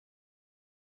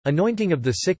Anointing of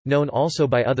the sick, known also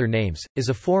by other names, is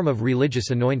a form of religious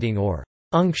anointing or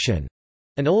unction,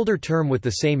 an older term with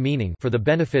the same meaning, for the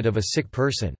benefit of a sick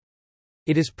person.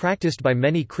 It is practiced by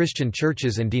many Christian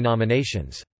churches and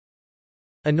denominations.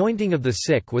 Anointing of the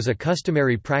sick was a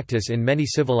customary practice in many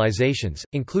civilizations,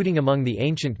 including among the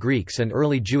ancient Greeks and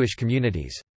early Jewish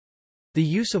communities. The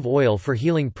use of oil for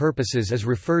healing purposes is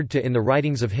referred to in the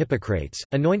writings of Hippocrates.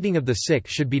 Anointing of the sick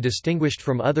should be distinguished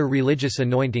from other religious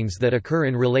anointings that occur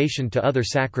in relation to other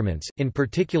sacraments, in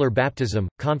particular baptism,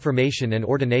 confirmation and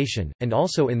ordination, and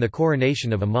also in the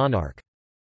coronation of a monarch.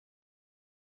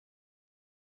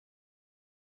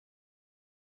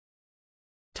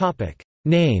 Topic: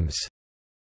 Names.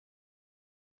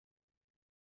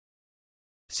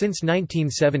 Since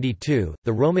 1972,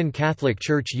 the Roman Catholic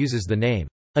Church uses the name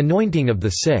anointing of the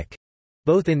sick,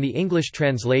 both in the English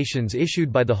translations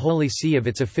issued by the Holy See of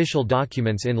its official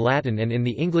documents in Latin and in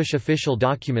the English official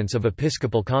documents of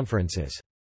episcopal conferences.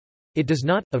 It does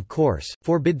not, of course,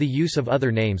 forbid the use of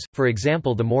other names, for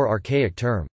example the more archaic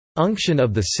term, unction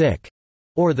of the sick,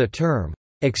 or the term,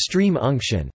 extreme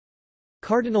unction.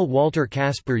 Cardinal Walter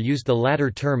Casper used the latter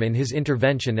term in his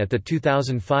intervention at the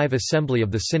 2005 Assembly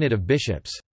of the Synod of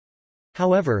Bishops.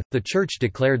 However, the Church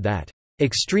declared that,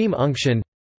 extreme unction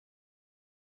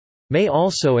may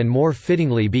also and more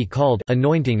fittingly be called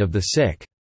anointing of the sick.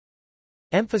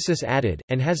 Emphasis added,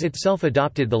 and has itself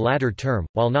adopted the latter term,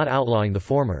 while not outlawing the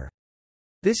former.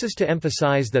 This is to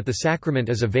emphasize that the sacrament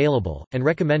is available, and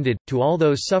recommended, to all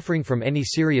those suffering from any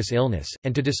serious illness,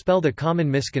 and to dispel the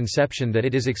common misconception that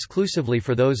it is exclusively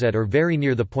for those at or very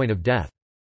near the point of death.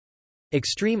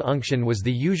 Extreme unction was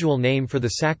the usual name for the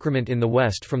sacrament in the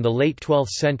West from the late 12th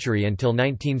century until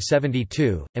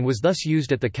 1972, and was thus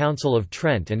used at the Council of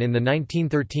Trent and in the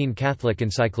 1913 Catholic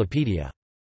Encyclopedia.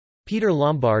 Peter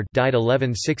Lombard died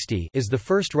 1160 is the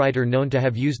first writer known to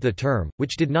have used the term,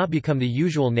 which did not become the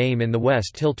usual name in the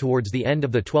West till towards the end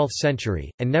of the 12th century,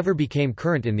 and never became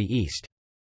current in the East.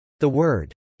 The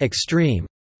word, extreme,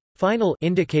 final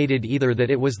indicated either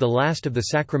that it was the last of the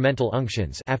sacramental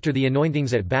unctions after the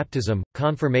anointings at baptism,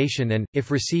 confirmation and, if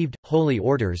received, holy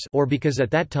orders, or because at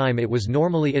that time it was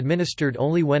normally administered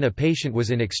only when a patient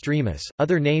was in extremis.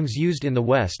 Other names used in the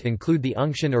West include the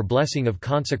unction or blessing of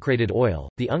consecrated oil,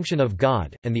 the unction of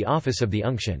God, and the office of the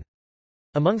unction.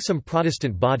 Among some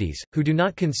Protestant bodies, who do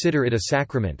not consider it a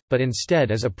sacrament, but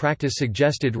instead as a practice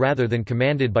suggested rather than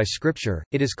commanded by Scripture,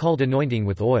 it is called anointing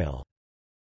with oil.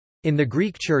 In the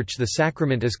Greek Church the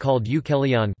sacrament is called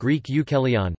euchelion, Greek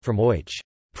euchelion, from oich,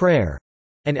 prayer,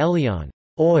 and elion,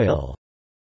 oil.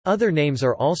 Other names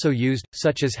are also used,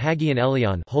 such as hagion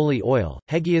elion, holy oil,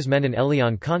 hegiasmenon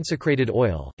elion, consecrated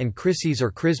oil, and chrises or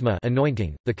chrisma,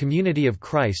 anointing. The Community of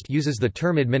Christ uses the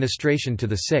term administration to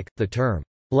the sick. The term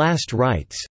last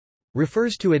rites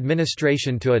refers to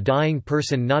administration to a dying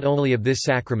person not only of this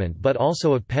sacrament but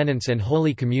also of penance and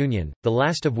Holy Communion, the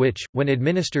last of which, when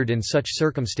administered in such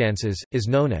circumstances, is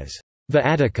known as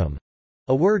viaticum,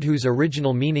 a word whose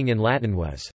original meaning in Latin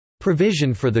was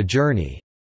provision for the journey.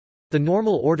 The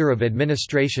normal order of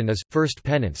administration is, first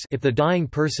penance if the dying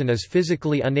person is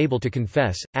physically unable to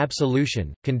confess,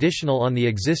 absolution, conditional on the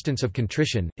existence of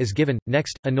contrition, is given,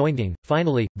 next, anointing,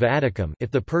 finally, viaticum if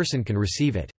the person can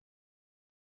receive it.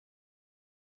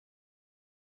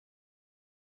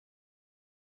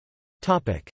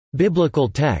 Biblical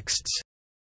texts.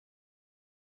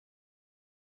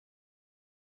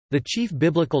 The chief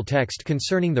biblical text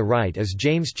concerning the rite is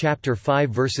James chapter 5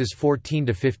 verses 14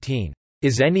 to 15.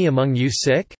 Is any among you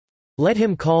sick? Let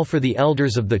him call for the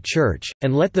elders of the church,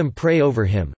 and let them pray over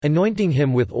him, anointing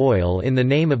him with oil in the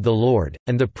name of the Lord,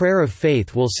 and the prayer of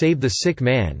faith will save the sick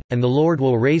man, and the Lord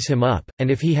will raise him up, and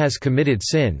if he has committed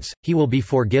sins, he will be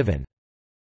forgiven.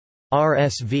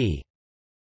 RSV.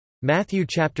 Matthew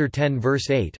chapter 10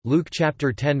 verse 8, Luke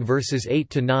chapter 10 verses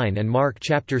 8 to 9 and Mark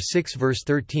chapter 6 verse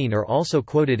 13 are also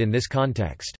quoted in this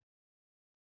context.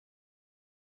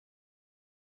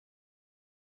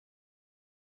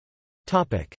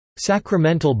 Topic: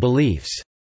 Sacramental beliefs.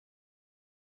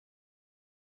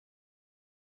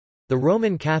 The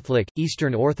Roman Catholic,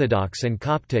 Eastern Orthodox and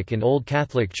Coptic and Old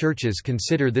Catholic churches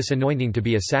consider this anointing to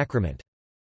be a sacrament.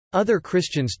 Other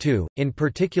Christians too, in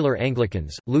particular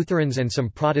Anglicans, Lutherans and some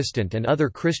Protestant and other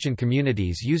Christian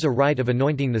communities use a rite of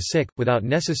anointing the sick, without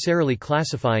necessarily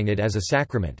classifying it as a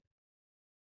sacrament.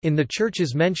 In the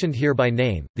churches mentioned here by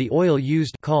name, the oil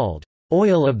used called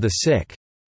oil of the sick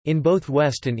in both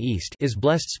West and East is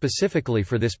blessed specifically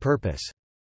for this purpose.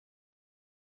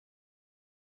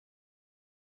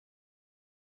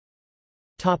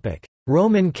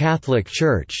 Roman Catholic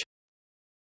Church.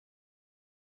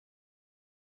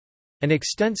 An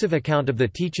extensive account of the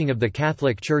teaching of the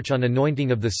Catholic Church on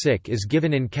anointing of the sick is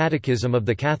given in Catechism of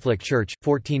the Catholic Church,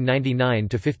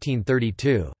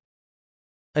 1499–1532.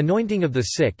 Anointing of the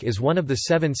sick is one of the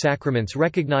 7 sacraments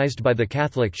recognized by the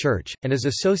Catholic Church, and is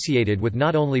associated with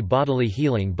not only bodily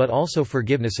healing but also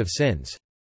forgiveness of sins.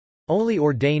 Only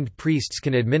ordained priests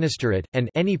can administer it, and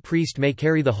any priest may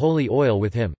carry the holy oil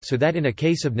with him, so that in a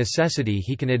case of necessity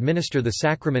he can administer the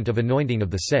sacrament of anointing of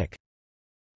the sick.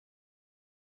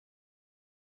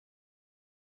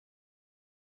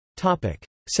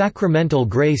 Sacramental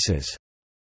graces.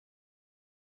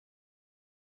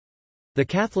 The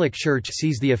Catholic Church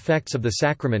sees the effects of the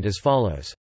sacrament as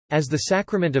follows. As the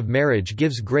sacrament of marriage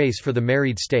gives grace for the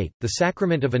married state, the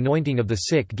sacrament of anointing of the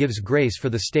sick gives grace for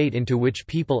the state into which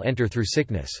people enter through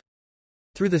sickness.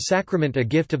 Through the sacrament a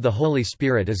gift of the Holy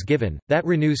Spirit is given, that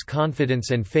renews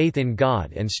confidence and faith in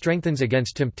God and strengthens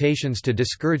against temptations to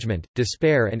discouragement,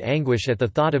 despair and anguish at the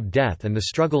thought of death and the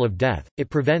struggle of death. It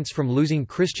prevents from losing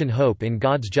Christian hope in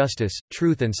God's justice,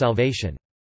 truth and salvation.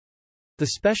 The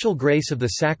special grace of the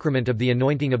sacrament of the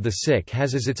anointing of the sick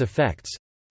has as its effects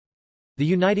the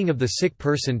uniting of the sick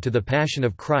person to the passion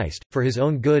of Christ, for his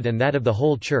own good and that of the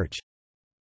whole Church,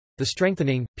 the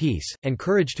strengthening, peace, and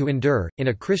courage to endure, in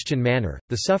a Christian manner,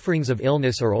 the sufferings of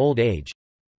illness or old age,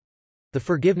 the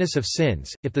forgiveness of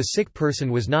sins, if the sick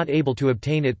person was not able to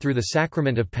obtain it through the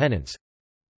sacrament of penance,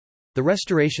 the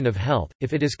restoration of health,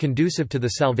 if it is conducive to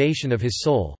the salvation of his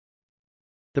soul,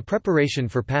 the preparation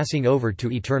for passing over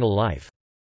to eternal life.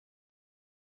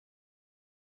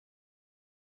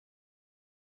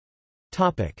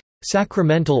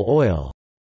 Sacramental oil.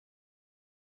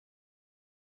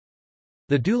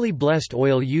 The duly blessed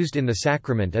oil used in the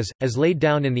sacrament is, as laid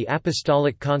down in the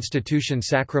Apostolic Constitution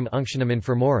Sacram Unctionem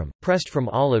Infirmorum, pressed from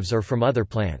olives or from other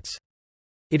plants.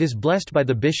 It is blessed by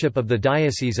the bishop of the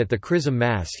diocese at the Chrism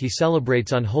Mass he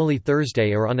celebrates on Holy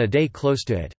Thursday or on a day close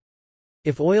to it.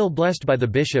 If oil blessed by the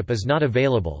bishop is not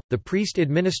available, the priest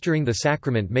administering the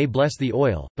sacrament may bless the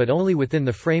oil, but only within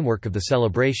the framework of the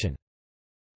celebration.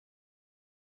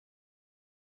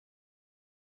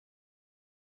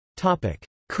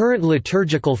 Current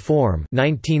liturgical form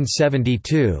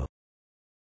 1972.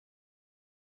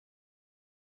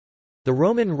 The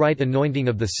Roman Rite anointing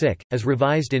of the sick, as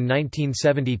revised in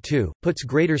 1972, puts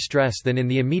greater stress than in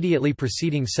the immediately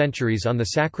preceding centuries on the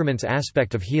sacrament's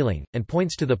aspect of healing, and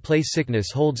points to the place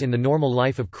sickness holds in the normal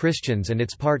life of Christians and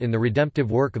its part in the redemptive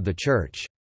work of the Church.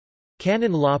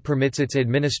 Canon law permits its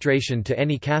administration to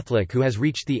any Catholic who has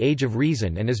reached the age of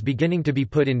reason and is beginning to be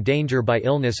put in danger by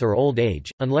illness or old age,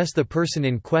 unless the person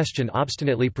in question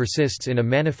obstinately persists in a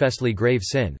manifestly grave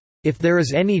sin. If there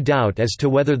is any doubt as to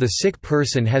whether the sick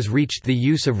person has reached the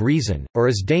use of reason, or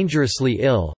is dangerously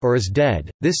ill, or is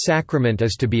dead, this sacrament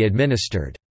is to be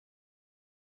administered.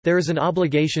 There is an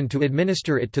obligation to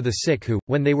administer it to the sick who,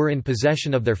 when they were in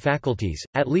possession of their faculties,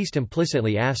 at least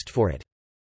implicitly asked for it.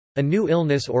 A new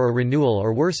illness or a renewal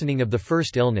or worsening of the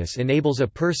first illness enables a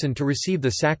person to receive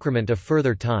the sacrament a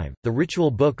further time. The Ritual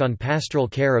Book on Pastoral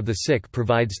Care of the Sick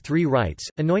provides 3 rites: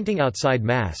 anointing outside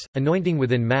Mass, anointing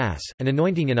within Mass, and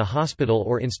anointing in a hospital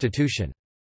or institution.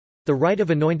 The rite of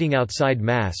anointing outside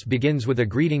Mass begins with a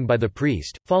greeting by the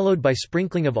priest, followed by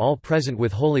sprinkling of all present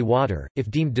with holy water,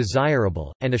 if deemed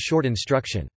desirable, and a short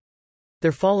instruction.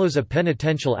 There follows a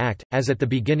penitential act, as at the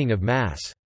beginning of Mass.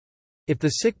 If the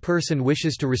sick person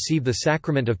wishes to receive the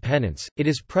sacrament of penance, it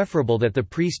is preferable that the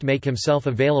priest make himself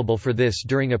available for this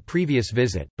during a previous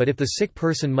visit, but if the sick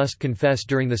person must confess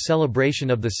during the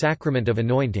celebration of the sacrament of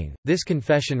anointing, this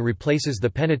confession replaces the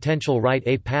penitential rite.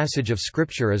 A passage of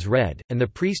Scripture is read, and the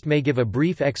priest may give a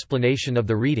brief explanation of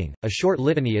the reading, a short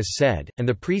litany is said, and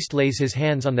the priest lays his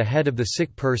hands on the head of the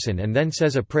sick person and then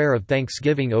says a prayer of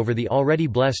thanksgiving over the already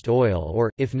blessed oil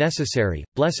or, if necessary,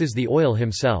 blesses the oil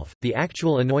himself. The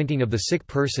actual anointing of the sick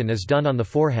person is done on the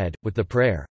forehead, with the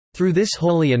prayer, "Through this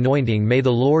holy anointing may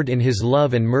the Lord in his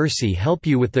love and mercy help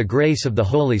you with the grace of the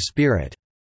Holy Spirit,"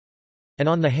 and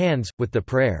on the hands, with the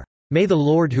prayer, "May the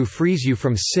Lord who frees you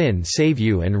from sin save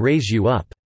you and raise you up."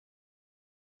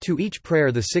 To each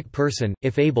prayer the sick person,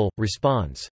 if able,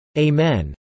 responds,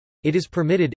 "Amen." It is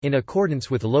permitted, in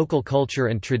accordance with local culture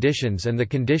and traditions and the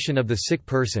condition of the sick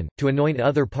person, to anoint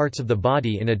other parts of the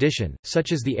body in addition,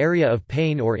 such as the area of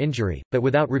pain or injury, but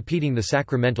without repeating the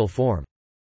sacramental form.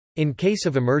 In case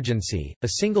of emergency, a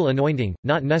single anointing,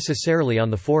 not necessarily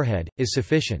on the forehead, is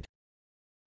sufficient.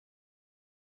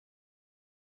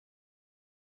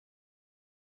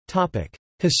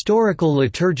 Historical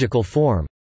liturgical form.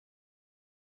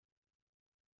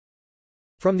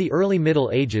 From the early Middle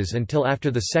Ages until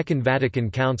after the Second Vatican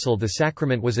Council the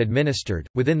sacrament was administered,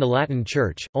 within the Latin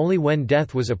Church, only when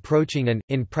death was approaching and,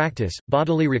 in practice,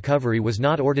 bodily recovery was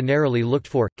not ordinarily looked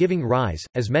for, giving rise,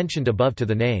 as mentioned above, to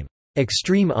the name,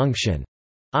 extreme unction,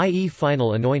 i.e.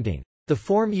 final anointing. The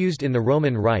form used in the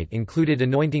Roman Rite included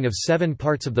anointing of 7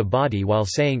 parts of the body while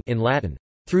saying in Latin,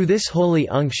 "Through this holy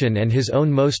unction and his own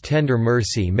most tender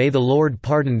mercy may the Lord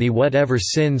pardon thee whatever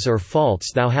sins or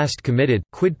faults thou hast committed,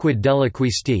 quidquid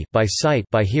deliquisti, by sight,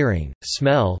 by hearing,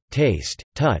 smell, taste,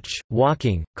 touch,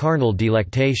 walking, carnal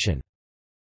delectation."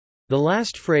 The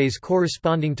last phrase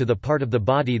corresponding to the part of the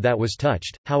body that was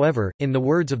touched. However, in the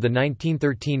words of the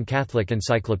 1913 Catholic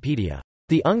Encyclopedia,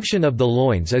 "The unction of the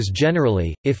loins is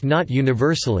generally, if not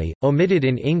universally, omitted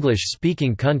in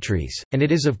English-speaking countries, and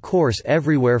it is of course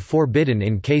everywhere forbidden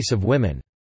in case of women."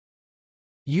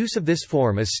 Use of this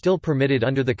form is still permitted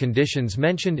under the conditions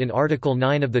mentioned in Article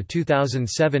 9 of the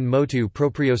 2007 Motu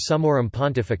Proprio Summorum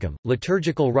Pontificum.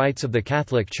 Liturgical rites of the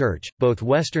Catholic Church, both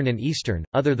Western and Eastern,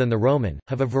 other than the Roman,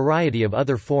 have a variety of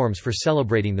other forms for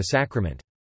celebrating the sacrament.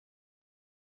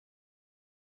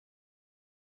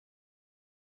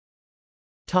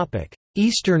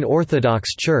 Eastern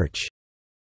Orthodox Church.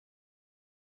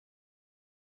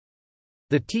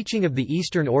 The teaching of the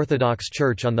Eastern Orthodox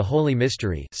Church on the Holy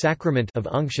Mystery sacrament of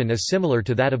unction is similar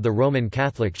to that of the Roman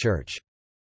Catholic Church.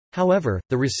 However,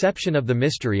 the reception of the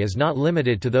mystery is not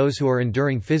limited to those who are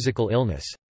enduring physical illness.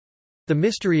 The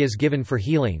mystery is given for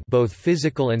healing, both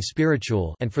physical and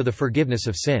spiritual, and for the forgiveness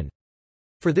of sin.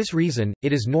 For this reason,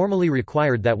 it is normally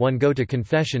required that one go to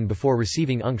confession before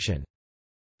receiving unction.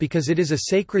 Because it is a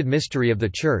sacred mystery of the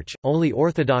Church, only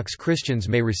Orthodox Christians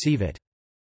may receive it.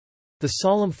 The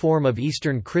solemn form of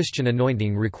Eastern Christian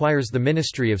anointing requires the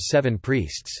ministry of 7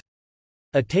 priests.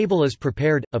 A table is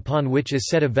prepared, upon which is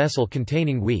set a vessel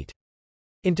containing wheat.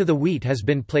 Into the wheat has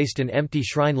been placed an empty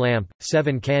shrine lamp,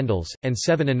 7 candles, and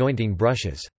 7 anointing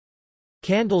brushes.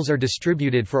 Candles are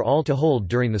distributed for all to hold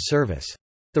during the service.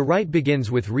 The rite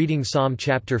begins with reading Psalm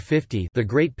chapter 50, the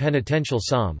great penitential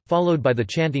psalm, followed by the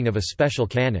chanting of a special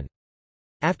canon.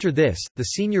 After this, the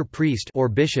senior priest or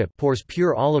bishop pours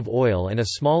pure olive oil and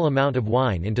a small amount of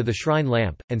wine into the shrine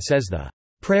lamp, and says the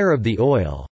prayer of the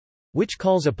oil, which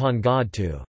calls upon God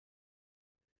to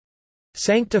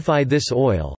sanctify this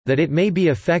oil, that it may be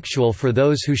effectual for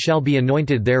those who shall be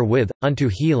anointed therewith, unto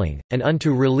healing, and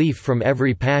unto relief from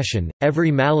every passion,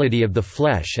 every malady of the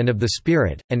flesh and of the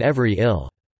spirit, and every ill.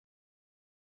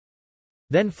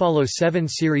 Then follow 7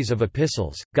 series of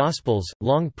epistles, gospels,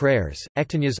 long prayers,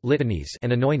 ectonias, litanies,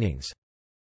 and anointings.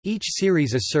 Each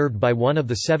series is served by one of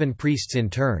the 7 priests in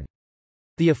turn.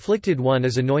 The afflicted one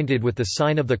is anointed with the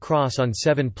sign of the cross on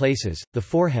 7 places: the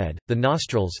forehead, the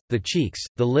nostrils, the cheeks,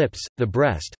 the lips, the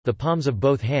breast, the palms of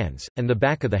both hands, and the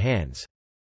back of the hands.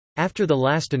 After the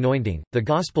last anointing, the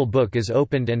Gospel book is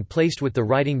opened and placed with the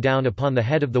writing down upon the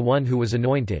head of the one who was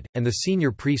anointed, and the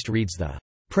senior priest reads the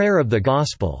prayer of the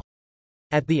Gospel.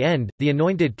 At the end, the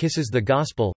anointed kisses the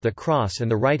Gospel, the cross and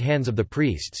the right hands of the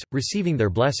priests, receiving their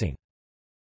blessing.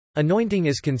 Anointing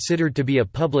is considered to be a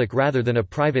public rather than a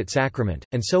private sacrament,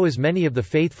 and so as many of the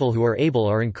faithful who are able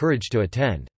are encouraged to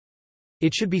attend.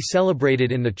 It should be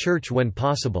celebrated in the church when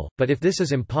possible, but if this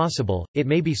is impossible, it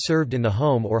may be served in the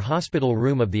home or hospital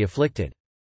room of the afflicted.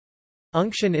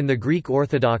 Unction in the Greek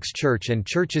Orthodox Church and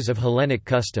churches of Hellenic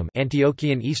custom,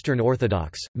 Antiochian Eastern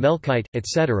Orthodox, Melkite,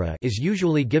 etc., is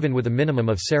usually given with a minimum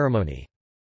of ceremony.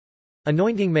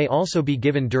 Anointing may also be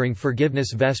given during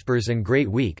Forgiveness Vespers and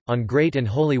Great Week, on Great and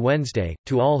Holy Wednesday,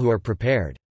 to all who are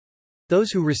prepared.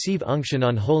 Those who receive unction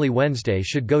on Holy Wednesday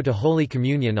should go to Holy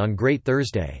Communion on Great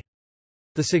Thursday.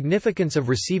 The significance of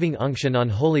receiving unction on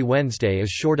Holy Wednesday is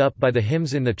shored up by the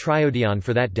hymns in the Triodion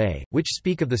for that day, which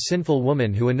speak of the sinful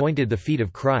woman who anointed the feet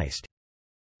of Christ.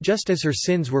 Just as her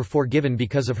sins were forgiven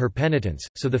because of her penitence,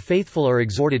 so the faithful are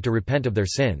exhorted to repent of their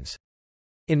sins.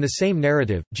 In the same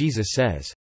narrative, Jesus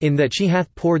says, "In that she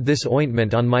hath poured this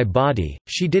ointment on my body,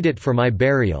 she did it for my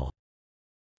burial."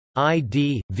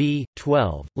 Id. v.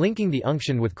 12, linking the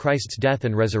unction with Christ's death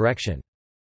and resurrection.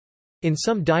 In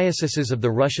some dioceses of the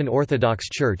Russian Orthodox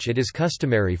Church it is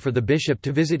customary for the bishop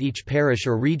to visit each parish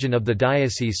or region of the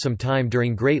diocese sometime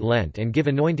during Great Lent and give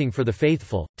anointing for the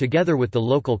faithful, together with the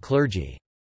local clergy.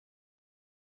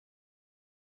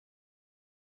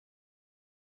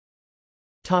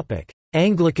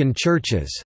 Anglican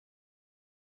churches.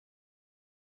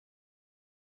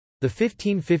 The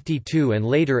 1552 and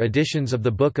later editions of the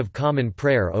Book of Common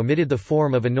Prayer omitted the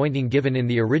form of anointing given in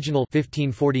the original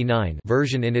 1549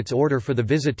 version in its order for the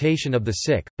visitation of the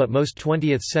sick, but most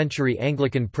 20th-century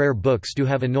Anglican prayer books do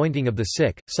have anointing of the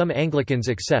sick. Some Anglicans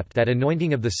accept that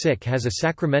anointing of the sick has a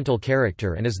sacramental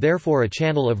character and is therefore a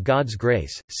channel of God's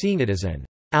grace, seeing it as an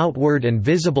outward and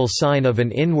visible sign of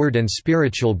an inward and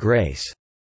spiritual grace,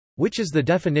 which is the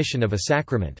definition of a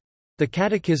sacrament. The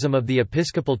Catechism of the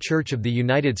Episcopal Church of the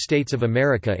United States of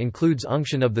America includes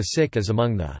unction of the sick as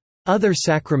among the other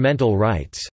sacramental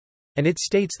rites, and it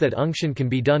states that unction can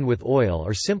be done with oil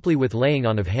or simply with laying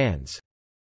on of hands.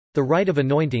 The rite of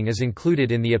anointing is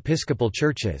included in the Episcopal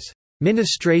Church's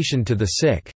ministration to the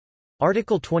sick,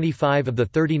 Article 25 of the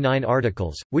 39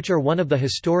 Articles, which are one of the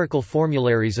historical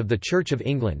formularies of the Church of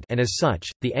England, and as such,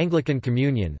 the Anglican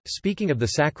Communion, speaking of the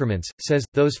sacraments, says,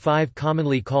 those 5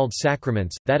 commonly called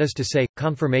sacraments, that is to say,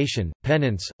 confirmation,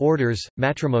 penance, orders,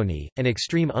 matrimony, and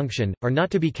extreme unction, are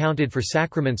not to be counted for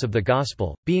sacraments of the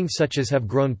Gospel, being such as have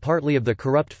grown partly of the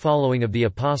corrupt following of the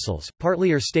Apostles,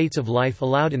 partly are states of life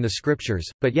allowed in the Scriptures,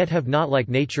 but yet have not like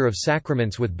nature of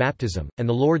sacraments with baptism, and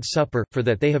the Lord's Supper, for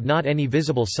that they have not any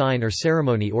visible sign or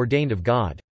ceremony ordained of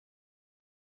God.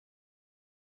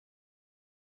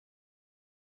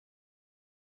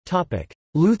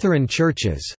 Lutheran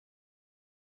churches.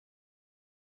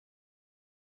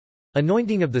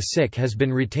 Anointing of the sick has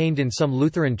been retained in some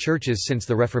Lutheran churches since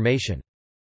the Reformation.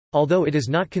 Although it is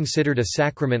not considered a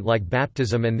sacrament like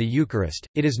baptism and the Eucharist,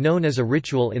 it is known as a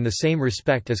ritual in the same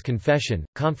respect as confession,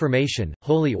 confirmation,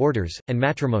 holy orders, and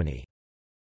matrimony.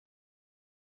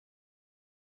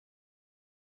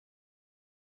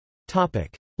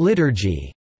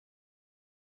 Liturgy.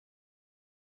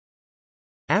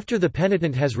 After the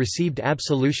penitent has received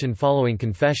absolution following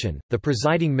confession, the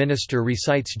presiding minister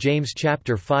recites James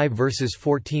chapter 5 verses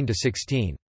 14 to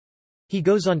 16. He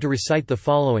goes on to recite the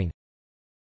following: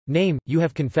 Name, you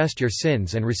have confessed your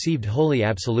sins and received holy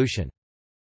absolution.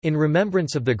 In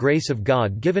remembrance of the grace of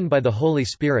God given by the Holy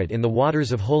Spirit in the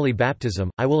waters of holy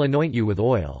baptism, I will anoint you with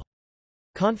oil.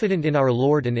 Confident in our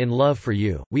Lord and in love for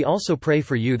you, we also pray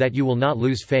for you that you will not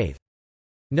lose faith.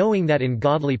 Knowing that in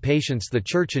godly patience the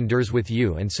Church endures with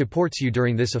you and supports you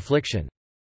during this affliction.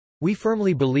 We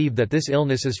firmly believe that this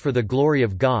illness is for the glory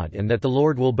of God and that the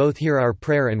Lord will both hear our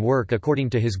prayer and work according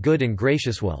to His good and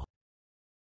gracious will.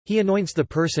 He anoints the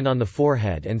person on the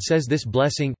forehead and says this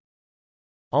blessing: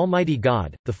 Almighty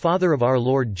God, the Father of our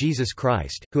Lord Jesus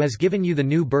Christ, who has given you the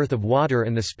new birth of water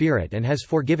and the Spirit and has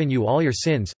forgiven you all your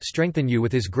sins, strengthen you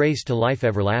with His grace to life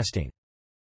everlasting.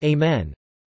 Amen.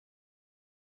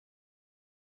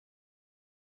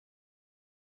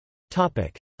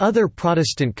 Other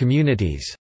Protestant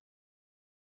communities.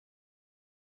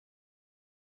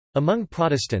 Among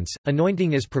Protestants,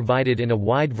 anointing is provided in a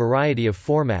wide variety of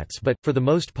formats but, for the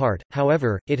most part,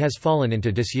 however, it has fallen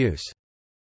into disuse.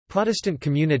 Protestant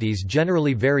communities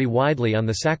generally vary widely on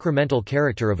the sacramental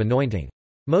character of anointing.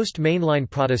 Most mainline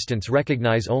Protestants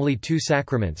recognize only 2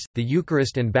 sacraments, the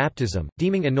Eucharist and baptism,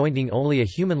 deeming anointing only a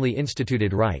humanly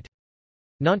instituted rite.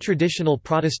 Non-traditional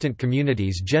Protestant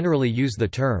communities generally use the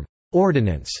term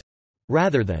ordinance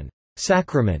rather than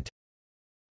sacrament.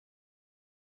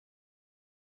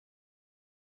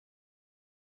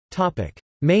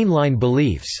 Mainline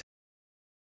beliefs.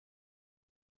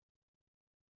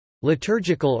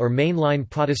 Liturgical or mainline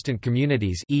Protestant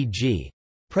communities, e.g.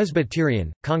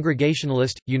 Presbyterian,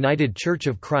 Congregationalist, United Church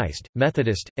of Christ,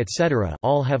 Methodist, etc.,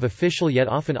 all have official yet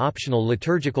often optional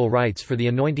liturgical rites for the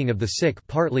anointing of the sick,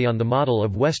 partly on the model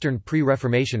of Western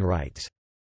pre-Reformation rites.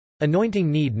 Anointing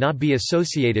need not be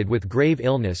associated with grave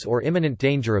illness or imminent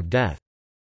danger of death.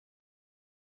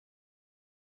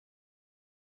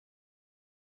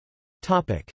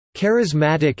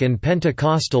 Charismatic and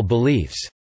Pentecostal beliefs.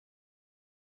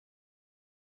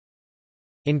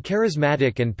 In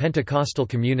charismatic and Pentecostal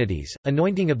communities,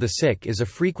 anointing of the sick is a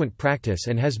frequent practice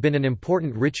and has been an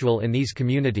important ritual in these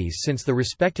communities since the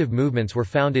respective movements were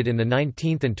founded in the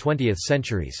 19th and 20th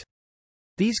centuries.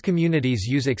 These communities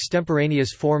use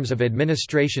extemporaneous forms of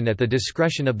administration at the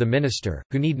discretion of the minister,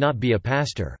 who need not be a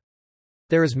pastor.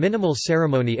 There is minimal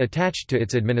ceremony attached to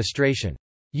its administration.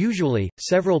 Usually,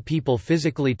 several people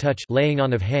physically touch laying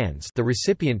on of hands the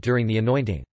recipient during the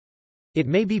anointing. It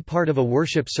may be part of a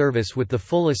worship service with the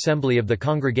full assembly of the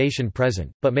congregation present,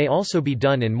 but may also be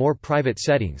done in more private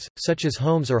settings, such as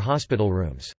homes or hospital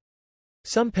rooms.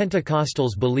 Some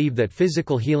Pentecostals believe that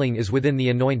physical healing is within the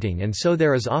anointing, and so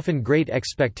there is often great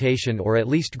expectation or at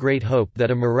least great hope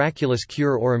that a miraculous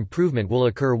cure or improvement will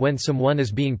occur when someone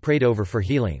is being prayed over for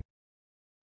healing.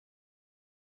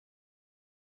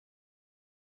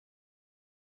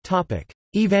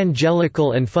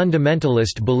 Evangelical and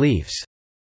fundamentalist beliefs.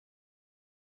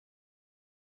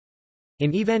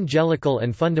 In evangelical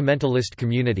and fundamentalist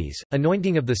communities,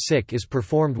 anointing of the sick is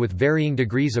performed with varying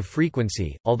degrees of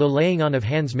frequency, although laying on of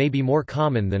hands may be more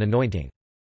common than anointing.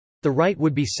 The rite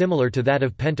would be similar to that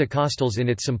of Pentecostals in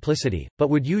its simplicity, but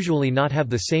would usually not have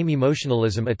the same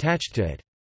emotionalism attached to it.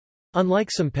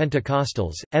 Unlike some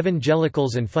Pentecostals,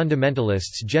 evangelicals and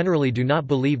fundamentalists generally do not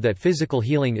believe that physical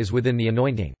healing is within the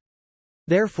anointing.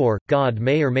 Therefore, God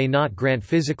may or may not grant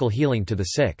physical healing to the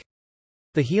sick.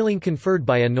 The healing conferred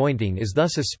by anointing is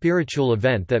thus a spiritual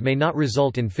event that may not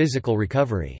result in physical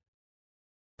recovery.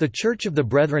 The Church of the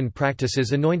Brethren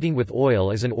practices anointing with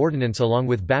oil as an ordinance along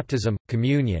with baptism,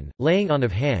 communion, laying on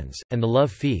of hands, and the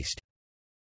love feast.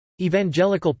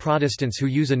 Evangelical Protestants who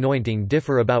use anointing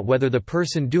differ about whether the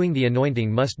person doing the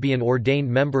anointing must be an ordained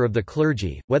member of the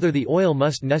clergy, whether the oil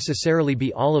must necessarily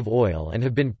be olive oil and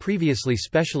have been previously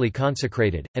specially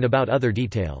consecrated, and about other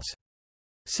details.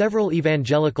 Several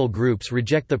evangelical groups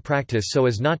reject the practice so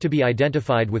as not to be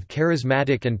identified with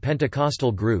Charismatic and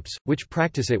Pentecostal groups, which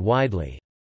practice it widely.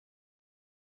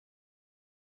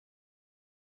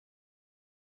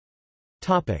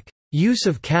 Use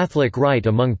of Catholic rite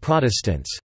among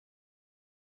Protestants.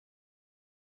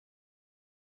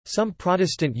 Some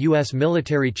Protestant U.S.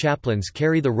 military chaplains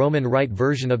carry the Roman Rite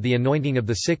version of the anointing of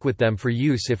the sick with them for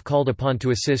use if called upon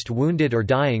to assist wounded or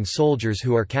dying soldiers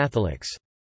who are Catholics.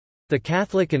 The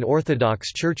Catholic and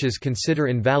Orthodox churches consider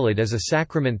invalid as a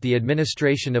sacrament the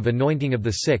administration of anointing of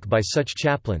the sick by such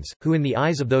chaplains, who in the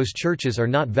eyes of those churches are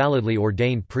not validly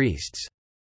ordained priests.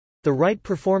 The rite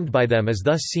performed by them is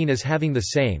thus seen as having the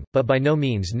same, but by no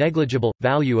means negligible,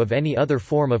 value of any other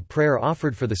form of prayer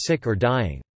offered for the sick or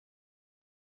dying.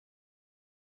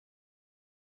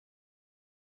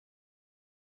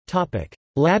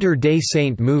 Latter-day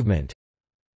Saint movement.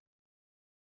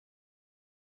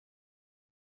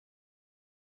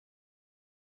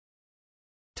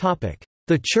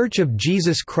 The Church of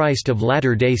Jesus Christ of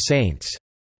Latter-day Saints.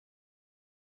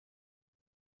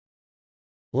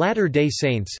 Latter-day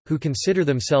Saints, who consider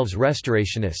themselves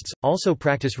restorationists, also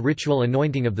practice ritual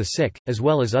anointing of the sick, as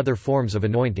well as other forms of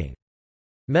anointing.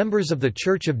 Members of the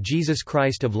Church of Jesus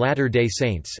Christ of Latter-day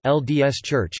Saints (LDS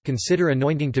Church) consider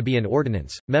anointing to be an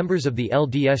ordinance. Members of the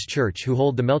LDS Church who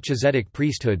hold the Melchizedek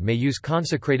priesthood may use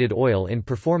consecrated oil in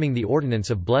performing the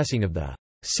ordinance of blessing of the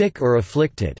sick or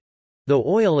afflicted, though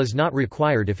oil is not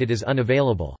required if it is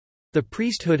unavailable. The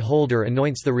priesthood holder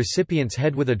anoints the recipient's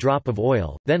head with a drop of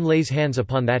oil, then lays hands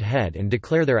upon that head and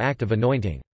declare their act of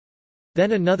anointing.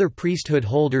 Then another priesthood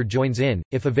holder joins in,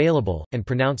 if available, and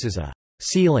pronounces a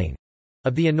sealing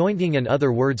of the anointing and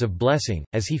other words of blessing,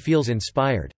 as he feels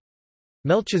inspired.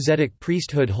 Melchizedek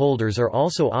priesthood holders are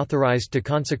also authorized to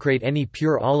consecrate any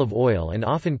pure olive oil and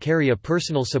often carry a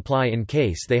personal supply in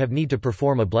case they have need to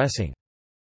perform a blessing.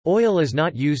 Oil is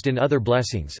not used in other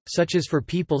blessings, such as for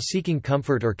people seeking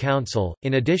comfort or counsel.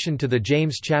 In addition to the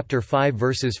James chapter 5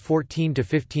 verses 14 to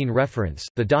 15 reference,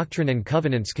 the Doctrine and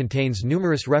Covenants contains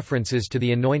numerous references to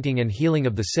the anointing and healing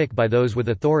of the sick by those with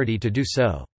authority to do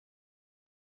so.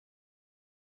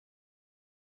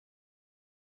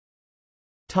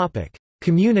 Topic: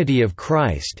 Community of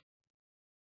Christ.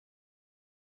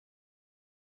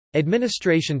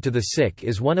 Administration to the sick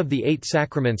is one of the 8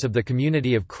 sacraments of the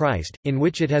Community of Christ, in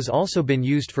which it has also been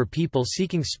used for people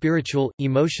seeking spiritual,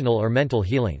 emotional or mental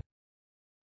healing.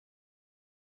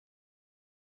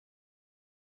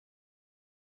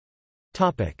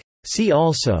 See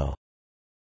also: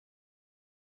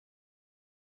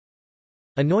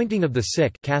 Anointing of the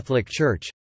sick, Catholic Church;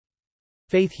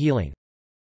 Faith healing.